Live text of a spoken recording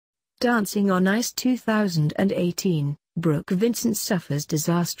Dancing on Ice 2018, Brooke Vincent suffers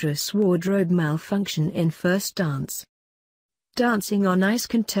disastrous wardrobe malfunction in first dance. Dancing on Ice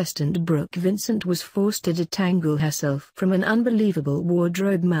contestant Brooke Vincent was forced to detangle herself from an unbelievable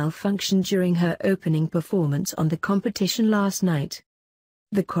wardrobe malfunction during her opening performance on the competition last night.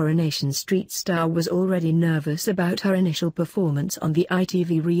 The Coronation Street star was already nervous about her initial performance on the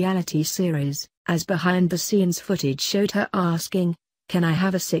ITV reality series, as behind-the-scenes footage showed her asking, "Can I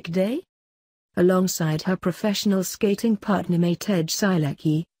have a sick day?" Alongside her professional skating partner Matej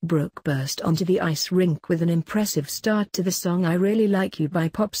Silecky, Brooke burst onto the ice rink with an impressive start to the song "I Really Like You" by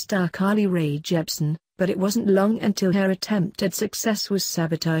popstar Carly Rae Jepsen, but it wasn't long until her attempt at success was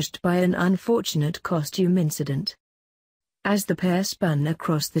sabotaged by an unfortunate costume incident. As the pair spun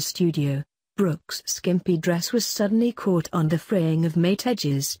across the studio, Brooke's skimpy dress was suddenly caught on the fraying of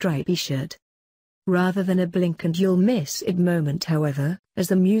Matej's stripy shirt. Rather than a blink-and-you'll-miss-it moment, however, as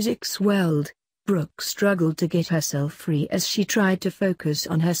the music swelled, Brooke struggled to get herself free as she tried to focus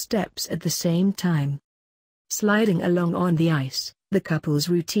on her steps at the same time. Sliding along on the ice, the couple's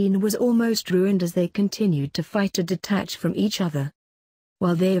routine was almost ruined as they continued to fight to detach from each other.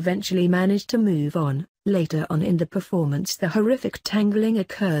 While they eventually managed to move on, later on in the performance the horrific tangling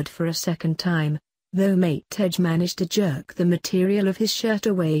occurred for a second time, though Matej managed to jerk the material of his shirt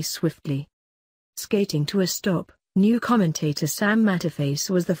away swiftly. Skating to a stop, new commentator Sam Matterface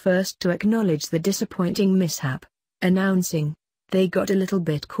was the first to acknowledge the disappointing mishap, announcing, "They got a little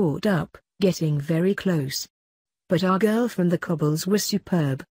bit caught up, getting very close. But our girl from the cobbles was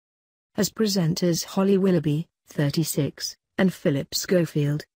superb." As presenters Holly Willoughby, 36, and Philip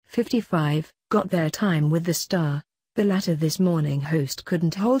Schofield, 55, got their time with the star, the latter this morning host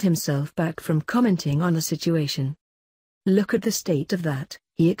couldn't hold himself back from commenting on the situation. "Look at the state of that,"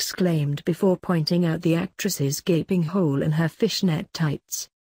 he exclaimed before pointing out the actress's gaping hole in her fishnet tights.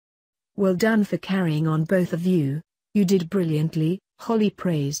 "Well done for carrying on, both of you. You did brilliantly," Holly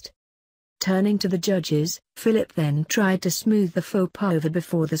praised. Turning to the judges, Philip then tried to smooth the faux pas over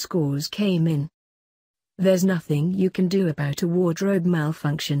before the scores came in. "There's nothing you can do about a wardrobe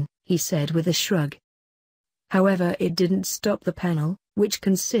malfunction," he said with a shrug. However, it didn't stop the panel, which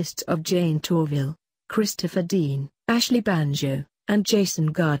consists of Jane Torville, Christopher Dean, Ashley Banjo, and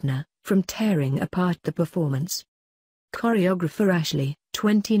Jason Gardner, from tearing apart the performance. Choreographer Ashley,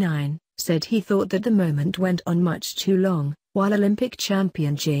 29, said he thought that the moment went on much too long, while Olympic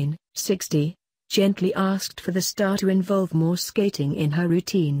champion Jane, 60, gently asked for the star to involve more skating in her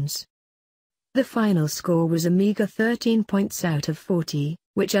routines. The final score was a meager 13 points out of 40,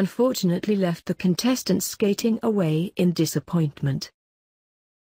 which unfortunately left the contestants skating away in disappointment.